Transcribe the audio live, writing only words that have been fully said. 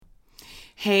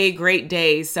Hey, great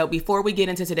days. So before we get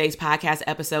into today's podcast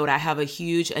episode, I have a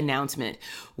huge announcement.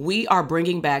 We are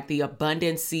bringing back the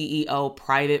Abundance CEO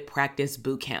Private Practice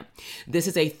Bootcamp. This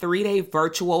is a 3-day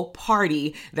virtual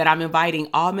party that I'm inviting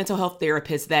all mental health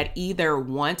therapists that either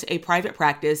want a private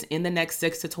practice in the next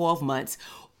 6 to 12 months,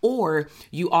 or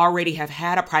you already have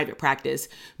had a private practice,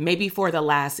 maybe for the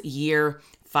last year,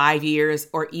 5 years,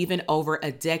 or even over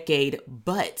a decade,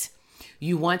 but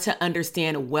you want to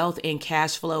understand wealth and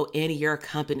cash flow in your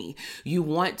company. You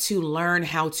want to learn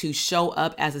how to show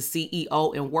up as a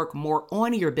CEO and work more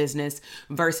on your business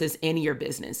versus in your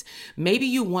business. Maybe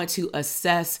you want to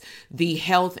assess the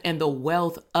health and the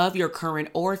wealth of your current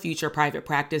or future private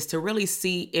practice to really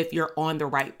see if you're on the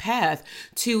right path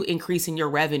to increasing your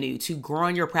revenue, to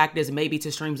growing your practice, maybe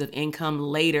to streams of income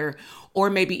later, or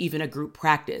maybe even a group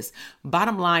practice.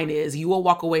 Bottom line is you will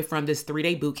walk away from this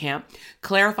 3-day bootcamp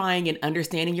clarifying and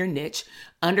understanding your niche,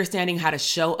 understanding how to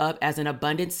show up as an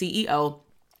abundant CEO,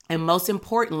 and most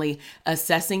importantly,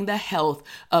 assessing the health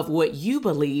of what you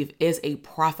believe is a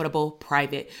profitable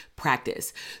private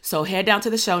practice. So head down to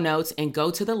the show notes and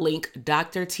go to the link,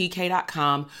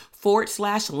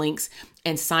 drtk.com/links,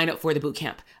 and sign up for the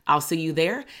bootcamp. I'll see you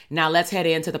there. Now let's head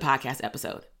into the podcast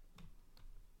episode.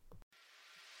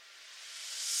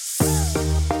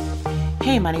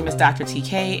 Hey, my name is Dr.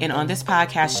 TK, and on this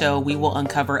podcast show, we will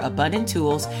uncover abundant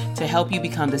tools to help you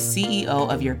become the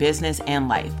CEO of your business and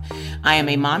life. I am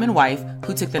a mom and wife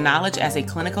who took the knowledge as a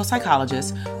clinical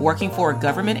psychologist, working for a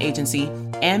government agency,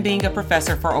 and being a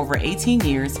professor for over 18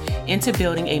 years into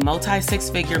building a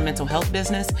multi-6-figure mental health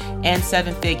business and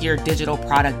 7-figure digital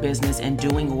product business and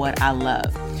doing what I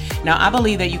love. Now, I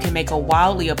believe that you can make a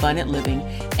wildly abundant living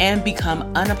and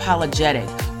become unapologetic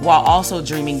while also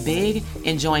dreaming big,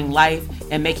 enjoying life,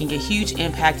 and making a huge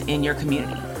impact in your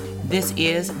community. This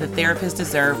is the Therapists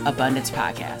Deserve Abundance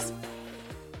podcast.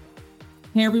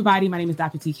 Hey everybody, my name is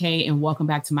Dr. TK and welcome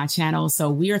back to my channel.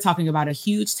 So we are talking about a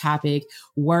huge topic,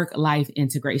 work-life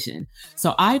integration.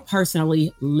 So I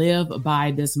personally live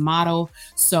by this motto.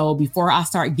 So before I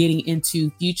start getting into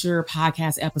future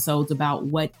podcast episodes about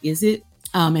what is it,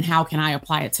 and how can I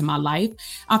apply it to my life,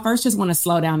 I first just want to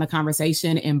slow down the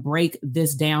conversation and break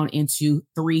this down into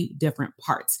 3 different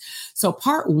parts. So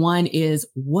part 1 is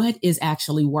what is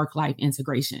actually work-life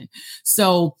integration?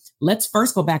 So let's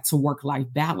first go back to work-life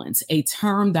balance, a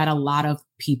term that a lot of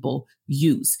people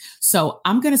use. So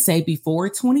I'm going to say before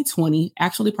 2020,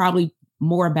 actually probably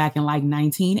more back in like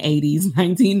 1980s,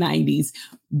 1990s,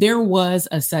 there was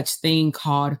a such thing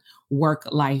called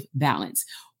work-life balance.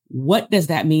 What does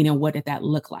that mean and what did that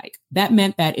look like? That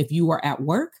meant that if you were at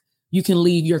work, you can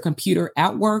leave your computer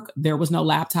at work. There was no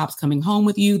laptops coming home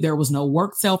with you. There was no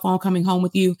work cell phone coming home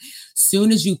with you.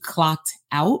 Soon as you clocked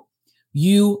out,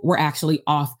 you were actually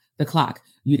off the clock.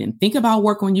 You didn't think about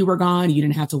work when you were gone. You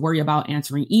didn't have to worry about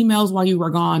answering emails while you were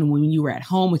gone. When you were at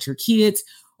home with your kids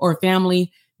or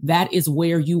family, that is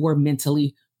where you were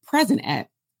mentally present at.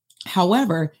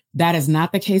 However, that is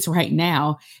not the case right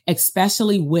now,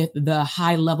 especially with the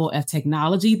high level of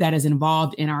technology that is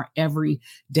involved in our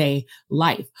everyday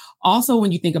life. Also,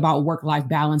 when you think about work-life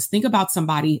balance, think about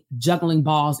somebody juggling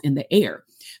balls in the air.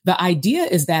 The idea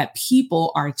is that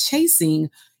people are chasing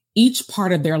each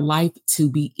part of their life to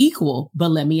be equal.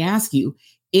 But let me ask you,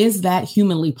 is that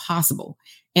humanly possible?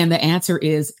 And the answer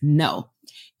is no.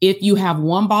 If you have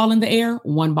one ball in the air,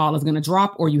 one ball is going to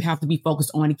drop, or you have to be focused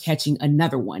on catching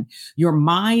another one. Your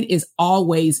mind is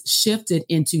always shifted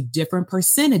into different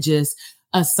percentages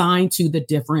assigned to the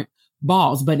different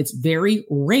balls, but it's very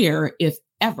rare, if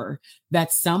ever,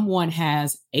 that someone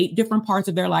has 8 different parts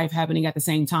of their life happening at the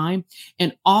same time,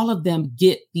 and all of them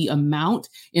get the amount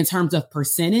in terms of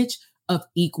percentage of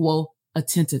equal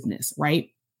attentiveness,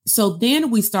 right? So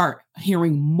then we start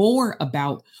hearing more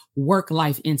about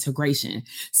work-life integration.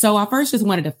 So I first just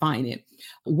want to define it.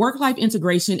 Work-life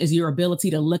integration is your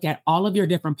ability to look at all of your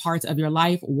different parts of your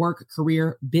life, work,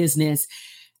 career, business,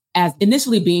 as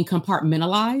initially being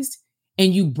compartmentalized,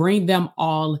 and you bring them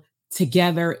all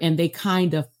together and they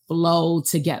kind of flow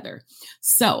together.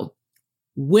 So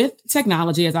with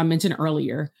technology, as I mentioned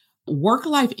earlier,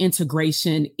 work-life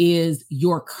integration is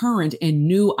your current and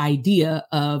new idea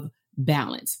of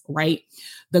balance, right?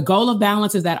 The goal of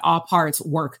balance is that all parts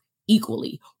work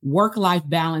equally. Work-life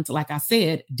balance, like I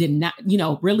said, did not,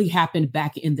 really happen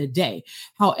back in the day.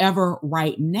 However,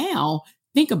 right now,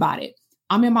 think about it.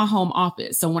 I'm in my home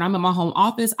office. So when I'm in my home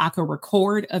office, I can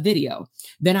record a video.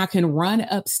 Then I can run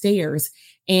upstairs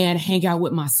and hang out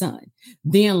with my son.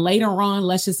 Then later on,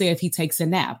 let's just say if he takes a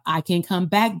nap, I can come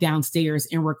back downstairs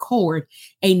and record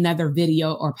another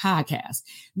video or podcast.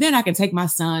 Then I can take my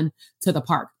son to the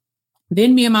park.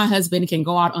 Then me and my husband can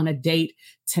go out on a date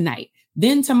tonight.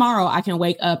 Then tomorrow I can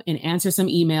wake up and answer some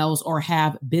emails or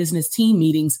have business team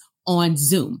meetings on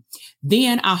Zoom.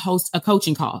 Then I host a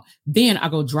coaching call. Then I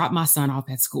go drop my son off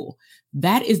at school.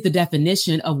 That is the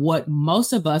definition of what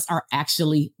most of us are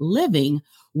actually living,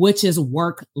 which is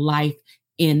work-life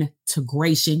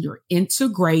integration. You're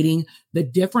integrating the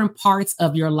different parts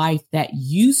of your life that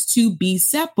used to be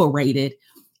separated,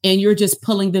 and you're just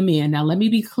pulling them in. Now, let me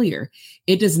be clear.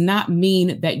 It does not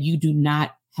mean that you do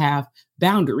not have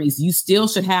boundaries. You still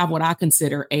should have what I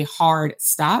consider a hard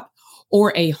stop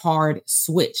or a hard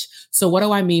switch. So what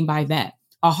do I mean by that?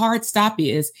 A hard stop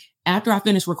is after I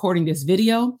finish recording this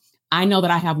video, I know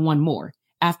that I have one more.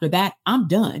 After that, I'm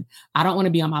done. I don't want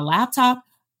to be on my laptop.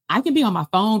 I can be on my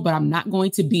phone, but I'm not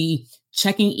going to be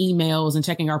checking emails and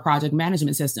checking our project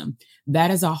management system.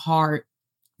 That is a hard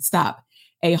stop.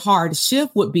 A hard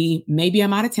shift would be maybe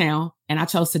I'm out of town and I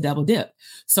chose to double dip.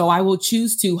 So I will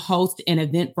choose to host an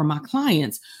event for my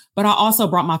clients, but I also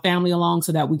brought my family along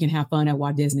so that we can have fun at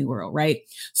Walt Disney World, right?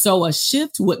 So a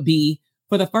shift would be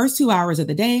for the first 2 hours of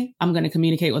the day, I'm going to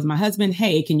communicate with my husband.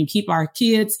 Hey, can you keep our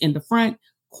kids in the front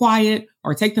quiet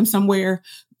or take them somewhere,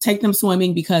 take them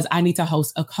swimming because I need to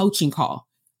host a coaching call.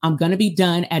 I'm going to be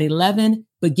done at 11,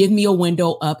 but give me a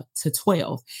window up to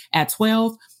 12. At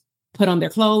 12, put on their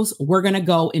clothes. We're going to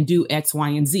go and do X, Y,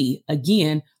 and Z.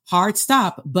 Again, hard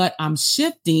stop, but I'm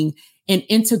shifting and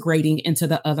integrating into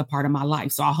the other part of my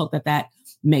life. So I hope that that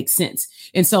makes sense.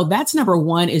 And so that's number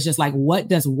one, is just like, what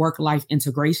does work-life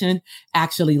integration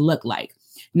actually look like?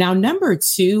 Now, number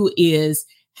two is,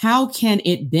 how can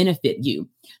it benefit you?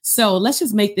 So let's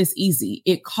just make this easy.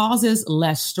 It causes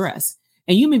less stress.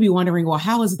 And you may be wondering, well,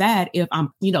 how is that if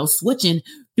I'm, switching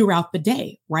throughout the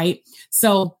day, right?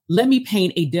 So let me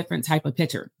paint a different type of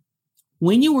picture.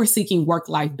 When you were seeking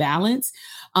work-life balance,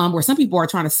 where some people are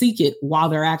trying to seek it while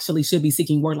they're actually should be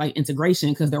seeking work-life integration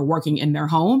because they're working in their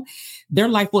home, their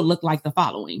life would look like the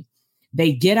following.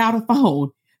 They get out a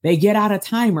phone, they get out a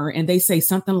timer, and they say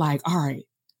something like, all right,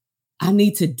 I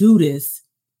need to do this,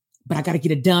 but I got to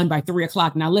get it done by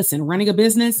 3:00. Now, listen, running a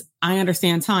business, I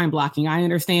understand time blocking. I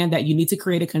understand that you need to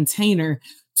create a container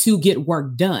to get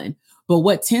work done. But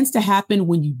what tends to happen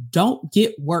when you don't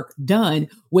get work done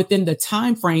within the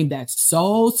time frame that's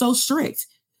so strict,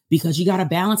 because you got to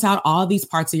balance out all these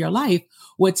parts of your life,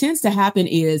 what tends to happen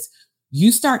is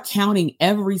you start counting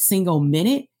every single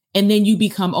minute, and then you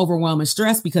become overwhelmed and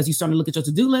stressed because you start to look at your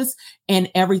to-do list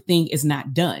and everything is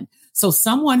not done. So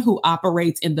someone who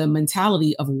operates in the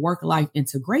mentality of work-life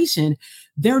integration,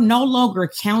 they're no longer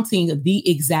counting the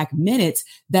exact minutes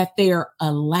that they're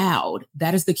allowed.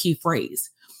 That is the key phrase.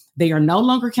 They are no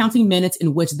longer counting minutes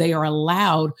in which they are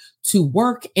allowed to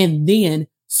work and then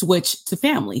switch to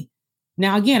family.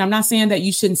 Now, again, I'm not saying that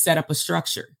you shouldn't set up a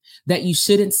structure, that you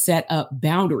shouldn't set up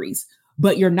boundaries,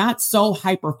 but you're not so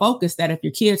hyper-focused that if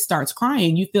your kid starts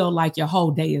crying, you feel like your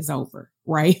whole day is over,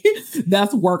 right?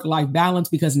 That's work-life balance,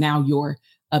 because now you're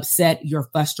upset, you're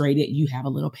frustrated, you have a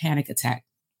little panic attack.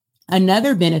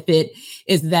 Another benefit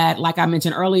is that, like I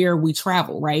mentioned earlier, we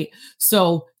travel, right?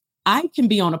 So I can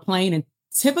be on a plane, and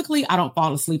typically I don't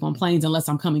fall asleep on planes unless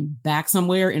I'm coming back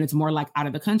somewhere and it's more like out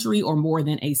of the country or more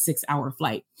than a 6-hour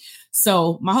flight.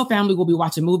 So my whole family will be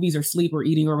watching movies or sleep or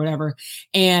eating or whatever.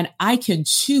 And I can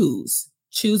choose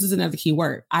is another key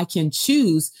word. I can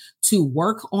choose to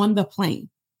work on the plane.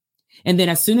 And then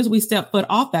as soon as we step foot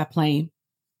off that plane,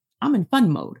 I'm in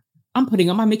fun mode. I'm putting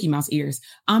on my Mickey Mouse ears.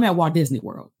 I'm at Walt Disney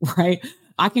World, right?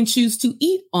 I can choose to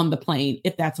eat on the plane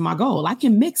if that's my goal. I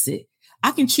can mix it.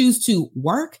 I can choose to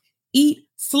work, eat,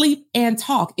 sleep, and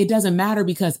talk. It doesn't matter,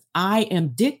 because I am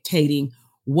dictating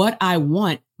what I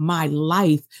want my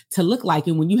life to look like.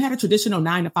 And when you had a traditional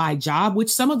 9-to-5 job, which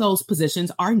some of those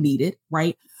positions are needed,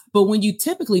 right? But when you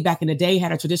typically back in the day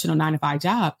had a traditional 9-to-5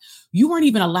 job, you weren't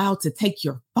even allowed to take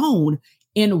your phone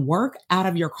and work out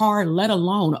of your car, let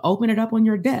alone open it up on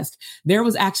your desk. There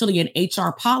was actually an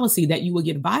HR policy that you would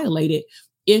get violated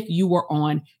if you were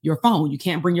on your phone. You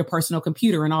can't bring your personal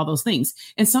computer and all those things.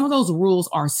 And some of those rules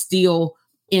are still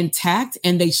intact,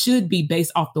 and they should be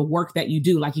based off the work that you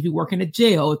do. Like if you work in a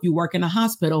jail, if you work in a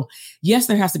hospital, yes,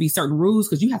 there has to be certain rules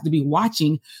because you have to be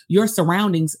watching your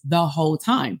surroundings the whole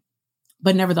time.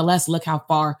 But nevertheless, look how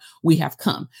far we have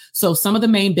come. So some of the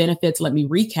main benefits, let me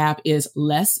recap, is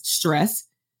less stress,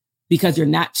 because you're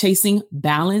not chasing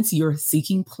balance, you're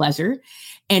seeking pleasure,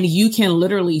 and you can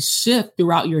literally shift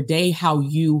throughout your day how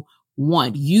you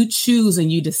want. You choose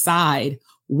and you decide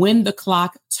when the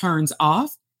clock turns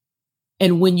off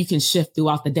and when you can shift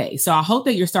throughout the day. So I hope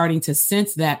that you're starting to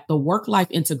sense that the work-life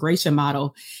integration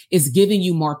model is giving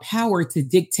you more power to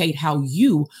dictate how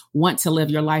you want to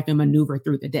live your life and maneuver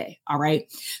through the day. All right.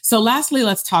 So lastly,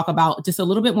 let's talk about just a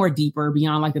little bit more deeper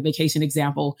beyond like the vacation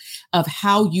example of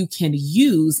how you can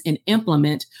use and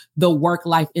implement the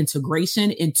work-life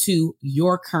integration into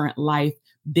your current life,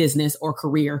 business, or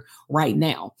career right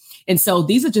now. And so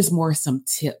these are just more some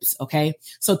tips. Okay.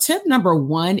 So tip number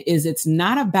one is it's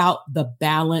not about the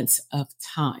balance of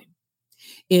time.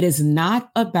 It is not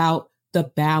about the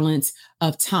balance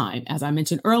of time. As I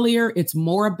mentioned earlier, it's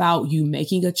more about you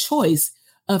making a choice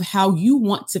of how you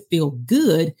want to feel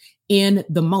good in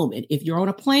the moment. If you're on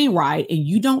a plane ride and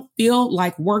you don't feel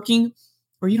like working,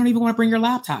 or you don't even want to bring your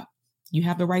laptop, you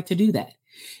have the right to do that.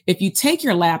 If you take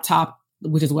your laptop,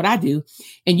 which is what I do,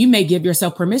 and you may give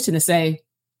yourself permission to say,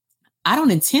 I don't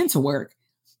intend to work,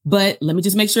 but let me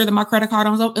just make sure that my credit card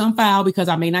is on file because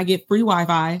I may not get free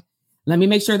Wi-Fi. Let me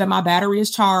make sure that my battery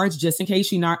is charged just in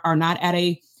case you are not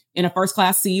in a first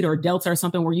class seat or Delta or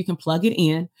something where you can plug it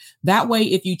in. That way,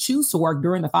 if you choose to work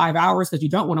during the 5 hours because you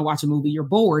don't want to watch a movie, you're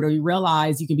bored, or you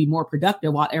realize you can be more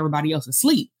productive while everybody else is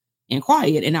asleep and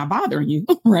quiet and not bothering you,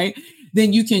 right?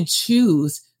 Then you can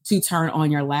choose to turn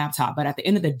on your laptop. But at the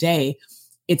end of the day,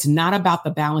 it's not about the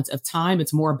balance of time.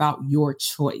 It's more about your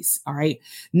choice. All right.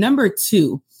 Number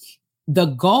two, the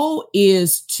goal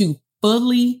is to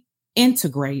fully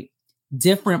integrate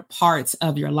different parts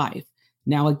of your life.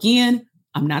 Now, again,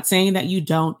 I'm not saying that you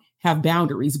don't have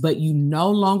boundaries, but you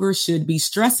no longer should be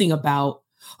stressing about,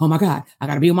 oh my God, I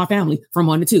got to be with my family from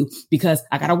 1 to 2 because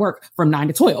I got to work from 9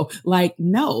 to 12. Like,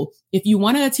 no, if you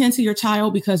want to attend to your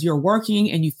child because you're working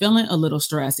and you're feeling a little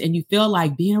stressed and you feel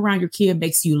like being around your kid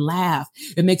makes you laugh,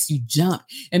 it makes you jump,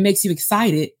 it makes you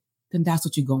excited, then that's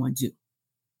what you're going to do.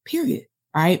 Period.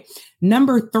 All right.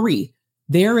 Number 3,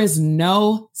 there is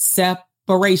no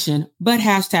separation, but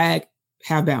hashtag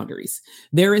have boundaries.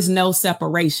 There is no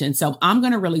separation. So I'm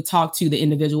going to really talk to the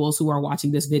individuals who are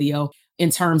watching this video in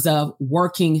terms of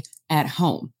working at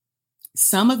home.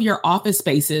 Some of your office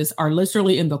spaces are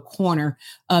literally in the corner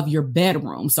of your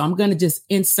bedroom. So I'm going to just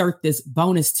insert this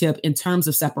bonus tip in terms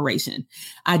of separation.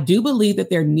 I do believe that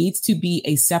there needs to be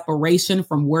a separation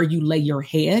from where you lay your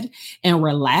head and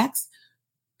relax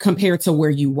compared to where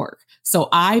you work. So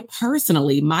I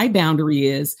personally, my boundary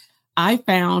is I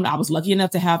was lucky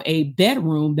enough to have a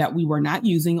bedroom that we were not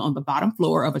using on the bottom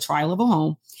floor of a tri-level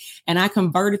home. And I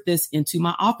converted this into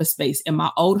my office space. In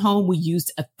my old home, we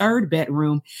used a 3rd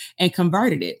bedroom and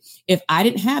converted it. If I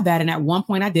didn't have that, and at one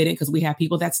point I didn't because we had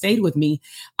people that stayed with me,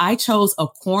 I chose a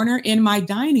corner in my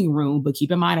dining room. But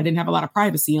keep in mind, I didn't have a lot of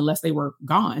privacy unless they were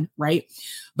gone, right?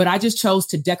 But I just chose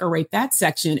to decorate that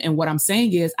section. And what I'm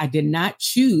saying is I did not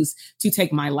choose to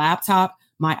take my laptop,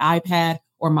 my iPad,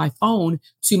 or my phone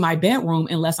to my bedroom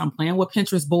unless I'm playing with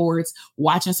Pinterest boards,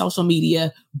 watching social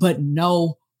media, but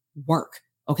no work.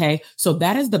 Okay. So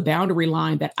that is the boundary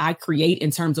line that I create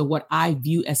in terms of what I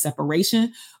view as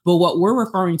separation. But what we're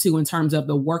referring to in terms of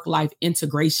the work-life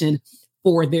integration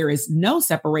for there is no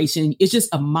separation is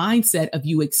just a mindset of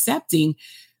you accepting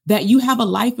that you have a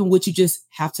life in which you just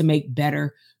have to make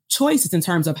better choices in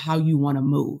terms of how you want to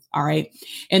move. All right.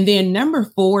 And then number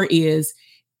 4 is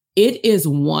it is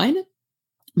one,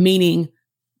 meaning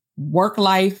work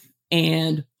life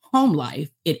and home life.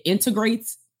 It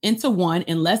integrates into one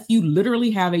unless you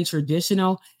literally have a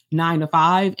traditional 9 to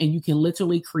 5 and you can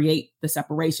literally create the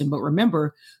separation. But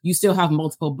remember, you still have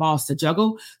multiple balls to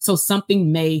juggle. So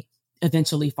something may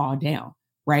eventually fall down,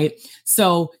 right?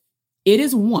 So it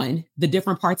is one, the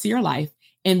different parts of your life.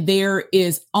 And there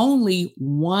is only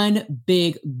one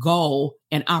big goal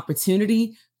and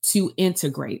opportunity to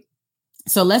integrate.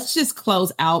 So let's just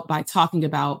close out by talking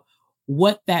about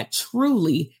what that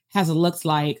truly has looked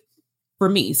like for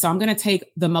me. So I'm going to take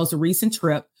the most recent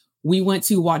trip. We went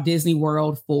to Walt Disney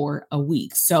World for a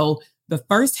week. So the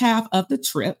first half of the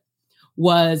trip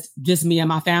was just me and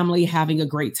my family having a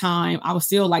great time. I was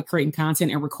still like creating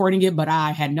content and recording it, but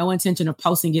I had no intention of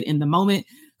posting it in the moment.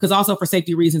 Because also for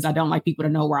safety reasons, I don't like people to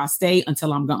know where I stay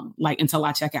until I'm gone, like until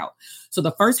I check out. So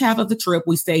the first half of the trip,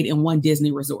 we stayed in one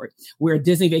Disney resort. We're a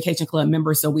Disney Vacation Club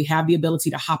member, so we have the ability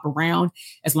to hop around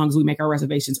as long as we make our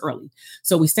reservations early.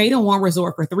 So we stayed in one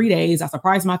resort for 3 days. I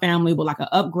surprised my family with like an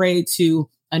upgrade to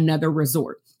another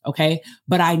resort. Okay.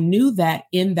 But I knew that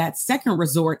in that second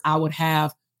resort, I would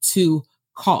have 2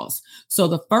 calls. So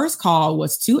the first call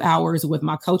was 2 hours with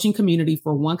my coaching community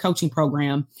for one coaching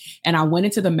program. And I went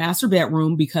into the master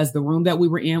bedroom because the room that we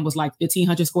were in was like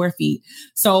 1,500 square feet.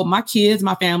 So my kids,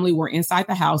 my family were inside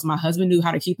the house. My husband knew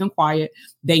how to keep them quiet.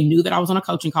 They knew that I was on a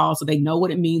coaching call. So they know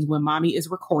what it means when mommy is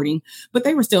recording, but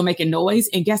they were still making noise.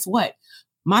 And guess what?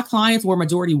 My clients were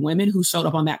majority women who showed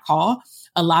up on that call.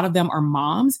 A lot of them are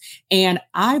moms. And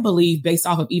I believe based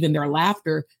off of even their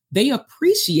laughter, they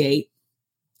appreciate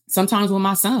sometimes when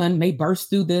my son may burst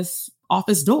through this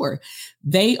office door.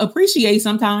 They appreciate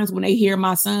sometimes when they hear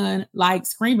my son like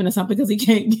screaming or something because he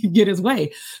can't get his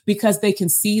way, because they can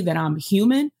see that I'm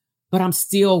human, but I'm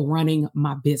still running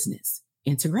my business.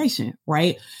 Integration,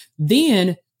 right?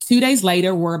 Then 2 days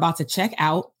later, we're about to check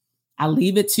out. I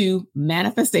leave it to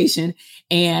manifestation.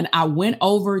 And I went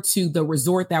over to the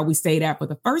resort that we stayed at for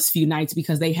the first few nights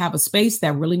because they have a space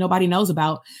that really nobody knows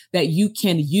about that you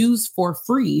can use for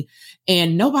free.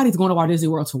 And nobody's going to Walt Disney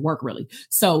World to work really.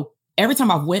 So every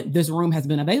time I've went, this room has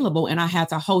been available, and I had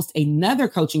to host another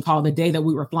coaching call the day that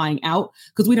we were flying out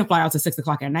because we didn't fly out till 6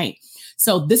 o'clock at night.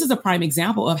 So this is a prime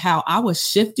example of how I was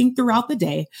shifting throughout the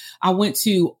day. I went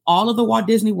to all of the Walt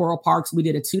Disney World parks. We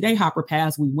did a 2-day hopper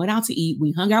pass. We went out to eat.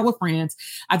 We hung out with friends.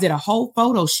 I did a whole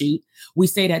photo shoot. We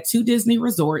stayed at 2 Disney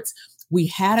resorts. We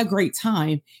had a great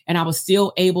time, and I was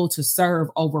still able to serve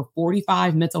over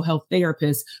 45 mental health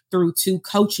therapists through 2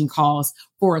 coaching calls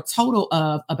for a total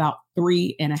of about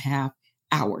 3.5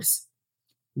 hours.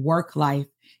 Work-life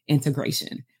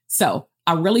integration. So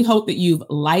I really hope that you've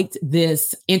liked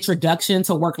this introduction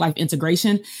to work-life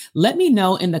integration. Let me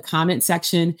know in the comment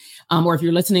section, or if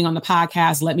you're listening on the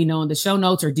podcast, let me know in the show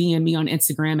notes or DM me on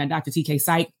Instagram at Dr. TK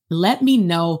Psych. Let me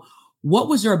know, what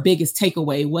was your biggest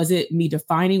takeaway? Was it me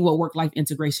defining what work-life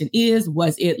integration is?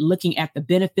 Was it looking at the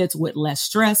benefits with less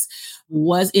stress?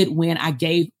 Was it when I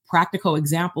gave practical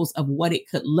examples of what it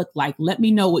could look like? Let me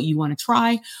know what you want to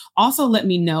try. Also, let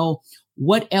me know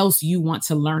what else you want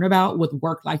to learn about with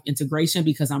work-life integration,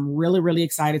 because I'm really, really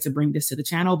excited to bring this to the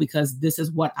channel because this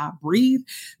is what I breathe.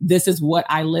 This is what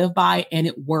I live by, and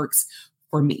it works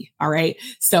for me. All right.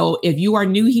 So if you are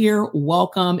new here,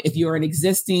 welcome. If you're an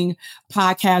existing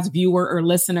podcast viewer or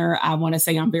listener, I want to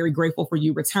say I'm very grateful for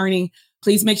you returning.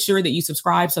 Please make sure that you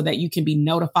subscribe so that you can be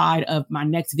notified of my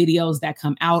next videos that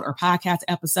come out or podcast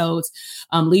episodes.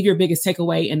 Leave your biggest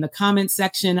takeaway in the comment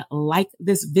section, like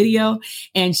this video,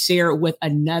 and share it with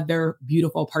another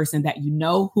beautiful person that you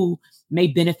know who may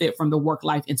benefit from the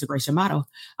work-life integration model.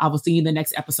 I will see you in the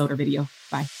next episode or video.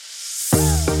 Bye.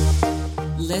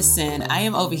 Listen, I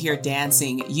am over here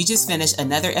dancing. You just finished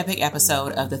another epic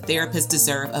episode of the Therapists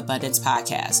Deserve Abundance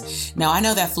podcast. Now, I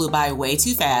know that flew by way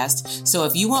too fast. So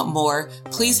if you want more,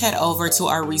 please head over to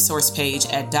our resource page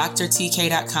at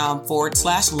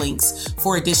drtk.com/links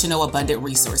for additional abundant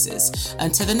resources.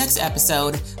 Until the next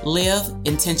episode, live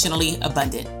intentionally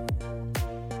abundant.